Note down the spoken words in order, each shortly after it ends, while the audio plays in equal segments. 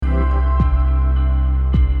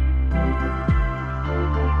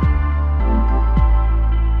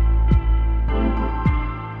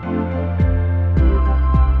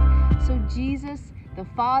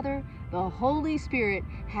Father, the Holy Spirit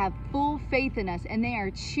have full faith in us, and they are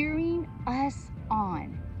cheering us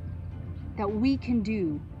on that we can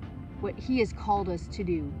do what He has called us to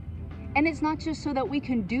do. And it's not just so that we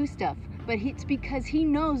can do stuff, but it's because He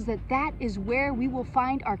knows that that is where we will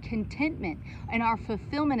find our contentment and our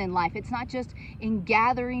fulfillment in life. It's not just in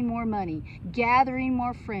gathering more money, gathering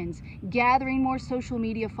more friends, gathering more social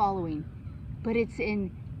media following, but it's in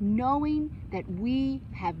knowing that we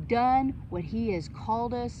have done what He has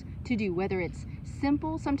called us to do. Whether it's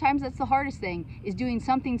simple, sometimes that's the hardest thing, is doing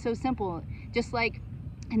something so simple. Just like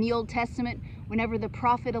in the Old Testament, whenever the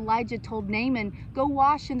prophet Elijah told Naaman, go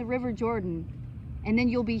wash in the river Jordan, and then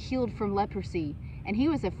you'll be healed from leprosy. And he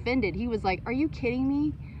was offended. He was like, are you kidding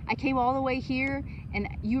me? I came all the way here, and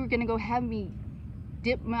you were going to go have me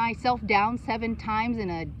dip myself down 7 times in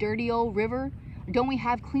a dirty old river? Don't we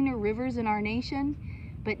have cleaner rivers in our nation?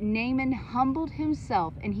 But Naaman humbled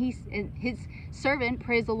himself, and his servant,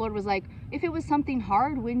 praise the Lord, was like, if it was something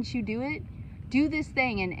hard, wouldn't you do it? Do this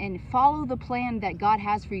thing and follow the plan that God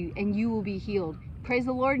has for you, and you will be healed. Praise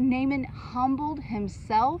the Lord. Naaman humbled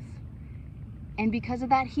himself, and because of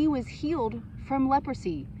that, he was healed from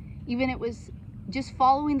leprosy. Even it was just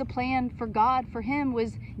following the plan for God for him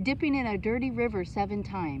was dipping in a dirty river 7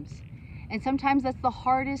 times. And sometimes that's the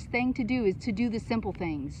hardest thing to do, is to do the simple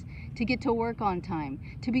things, to get to work on time,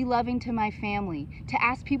 to be loving to my family, to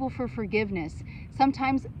ask people for forgiveness.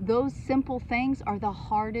 Sometimes those simple things are the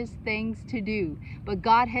hardest things to do. But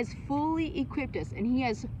God has fully equipped us, and He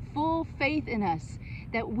has full faith in us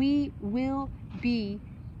that we will be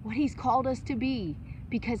what He's called us to be,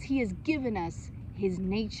 because He has given us His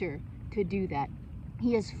nature to do that.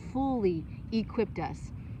 He has fully equipped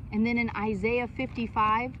us. And then in Isaiah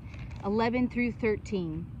 55, 11 through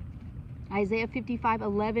 13. Isaiah 55,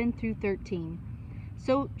 11 through 13.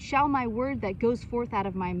 So shall my word that goes forth out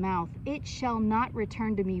of my mouth, it shall not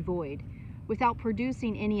return to me void, without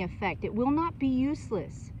producing any effect. It will not be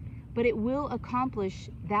useless, but it will accomplish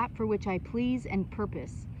that for which I please and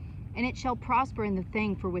purpose, and it shall prosper in the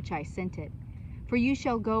thing for which I sent it. For you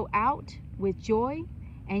shall go out with joy,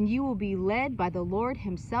 and you will be led by the Lord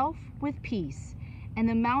Himself with peace. And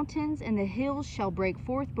the mountains and the hills shall break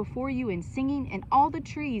forth before you in singing, and all the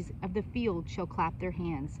trees of the field shall clap their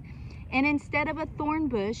hands. And instead of a thorn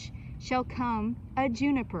bush shall come a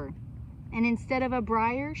juniper, and instead of a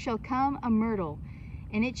briar shall come a myrtle.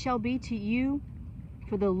 And it shall be to you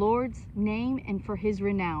for the Lord's name and for His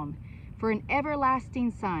renown, for an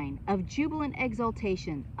everlasting sign of jubilant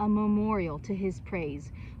exaltation, a memorial to His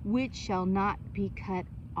praise, which shall not be cut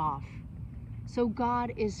off. So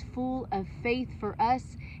God is full of faith for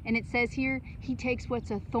us, and it says here He takes what's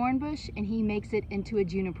a thorn bush and He makes it into a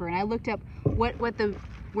juniper. And I looked up where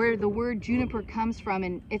the word juniper comes from,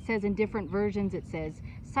 and it says in different versions it says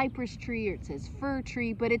cypress tree, or it says fir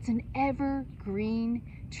tree, but it's an evergreen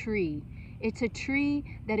tree. It's a tree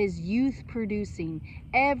that is youth producing,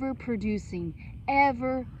 ever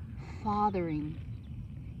fathering.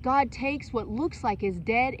 God takes what looks like is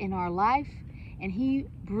dead in our life, and He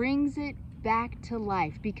brings it back to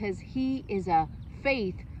life, because He is a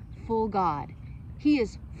faithful God. He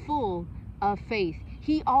is full of faith.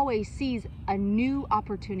 He always sees a new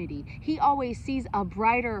opportunity. He always sees a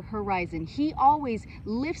brighter horizon. He always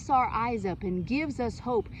lifts our eyes up and gives us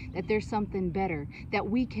hope that there's something better, that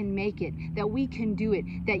we can make it, that we can do it,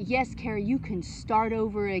 that yes, Carrie, you can start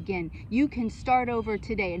over again. You can start over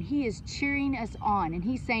today. And He is cheering us on. And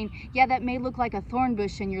He's saying, yeah, that may look like a thorn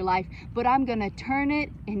bush in your life, but I'm going to turn it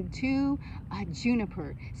into a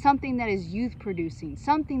juniper, something that is youth producing,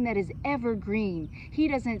 something that is evergreen. He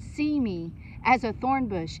doesn't see me as a thorn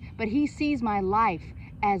bush, but He sees my life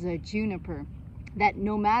as a juniper, that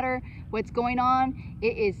no matter what's going on,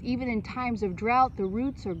 it is even in times of drought, the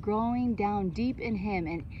roots are growing down deep in Him,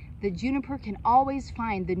 and the juniper can always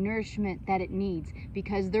find the nourishment that it needs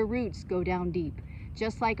because their roots go down deep.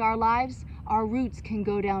 Just like our lives, our roots can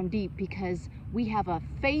go down deep because we have a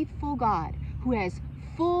faithful God who has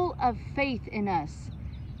full of faith in us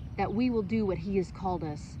that we will do what He has called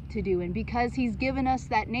us to do. And because He's given us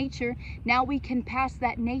that nature, now we can pass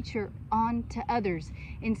that nature on to others.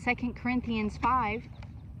 In 2 Corinthians 5,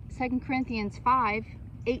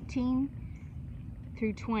 18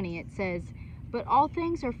 through 20, it says, but all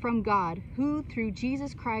things are from God, who through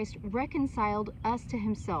Jesus Christ reconciled us to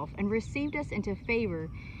Himself, and received us into favor,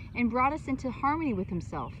 and brought us into harmony with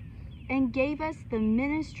Himself, and gave us the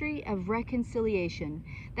ministry of reconciliation,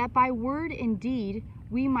 that by word and deed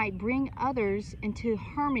we might bring others into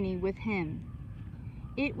harmony with Him.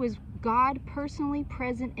 It was God personally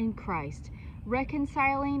present in Christ,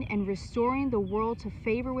 reconciling and restoring the world to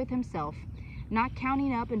favor with Himself, not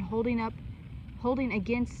counting up and holding holding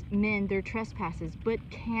against men their trespasses, but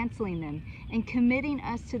canceling them, and committing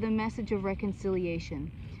us to the message of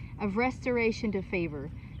reconciliation, of restoration to favor.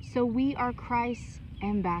 So we are Christ's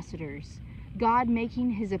ambassadors, God making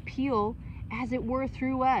his appeal as it were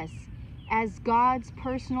through us. As God's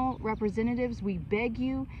personal representatives, we beg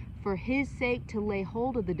you for his sake to lay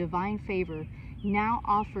hold of the divine favor now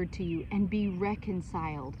offered to you and be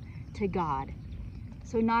reconciled to God.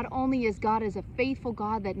 So not only is God as a faithful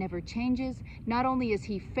God that never changes, not only is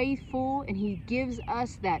he faithful and he gives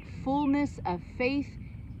us that fullness of faith,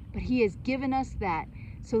 but he has given us that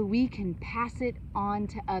so we can pass it on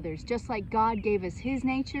to others. Just like God gave us his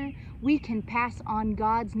nature, we can pass on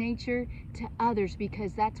God's nature to others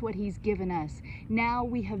because that's what he's given us. Now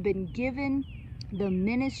we have been given the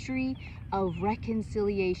ministry of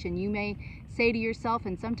reconciliation. You may say to yourself,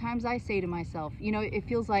 and sometimes I say to myself, it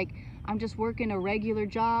feels like I'm just working a regular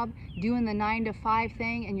job, doing the 9-to-5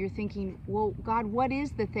 thing, and you're thinking, well, God, what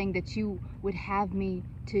is the thing that you would have me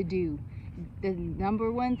to do? The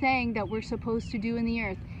number one thing that we're supposed to do in the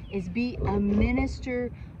earth is be a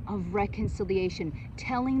minister of reconciliation,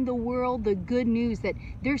 telling the world the good news that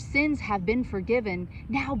their sins have been forgiven.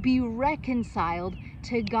 Now be reconciled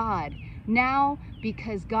to God. Now,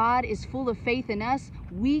 because God is full of faith in us,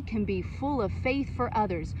 we can be full of faith for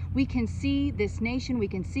others. We can see this nation, we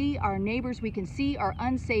can see our neighbors, we can see our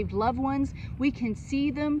unsaved loved ones. We can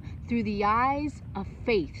see them through the eyes of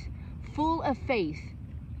faith, full of faith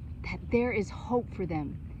that there is hope for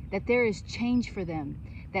them, that there is change for them,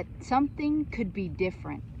 that something could be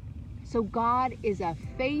different. So God is a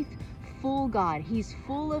faithful God. He's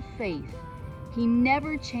full of faith. He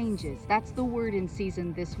never changes. That's the word in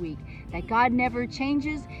season this week, that God never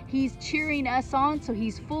changes. He's cheering us on, so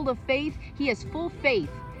he's full of faith. He has full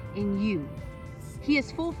faith in you. He has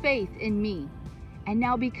full faith in me. And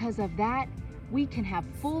now because of that, we can have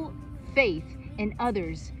full faith in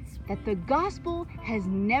others, that the gospel has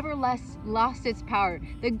never lost its power.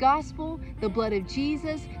 The gospel, the blood of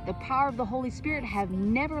Jesus, the power of the Holy Spirit have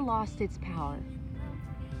never lost its power.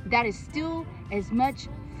 That is still as much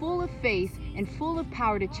full of faith and full of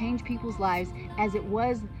power to change people's lives as it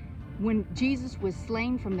was when Jesus was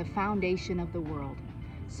slain from the foundation of the world.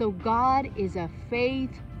 So God is a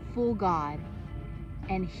faithful God,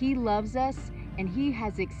 and he loves us, and he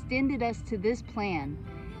has extended us to this plan,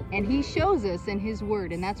 and he shows us in his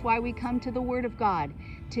word. And that's why we come to the word of God,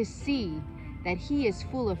 to see that he is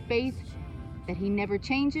full of faith, that he never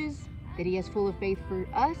changes, that he has full of faith for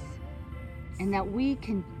us, and that we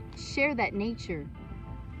can share that nature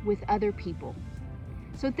with other people.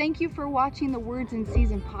 So thank you for watching the Words in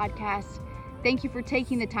Season podcast. Thank you for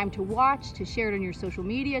taking the time to watch, to share it on your social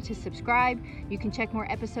media, to subscribe. You can check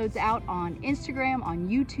more episodes out on Instagram, on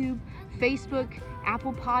YouTube, Facebook,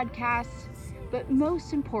 Apple Podcasts. But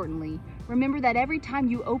most importantly, remember that every time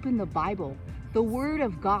you open the Bible, the Word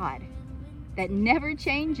of God that never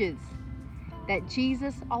changes, that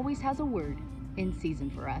Jesus always has a word in season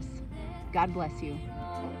for us. God bless you.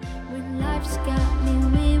 When life's got me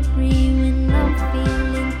weary, when I'm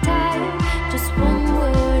feeling tired, just one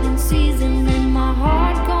word in season.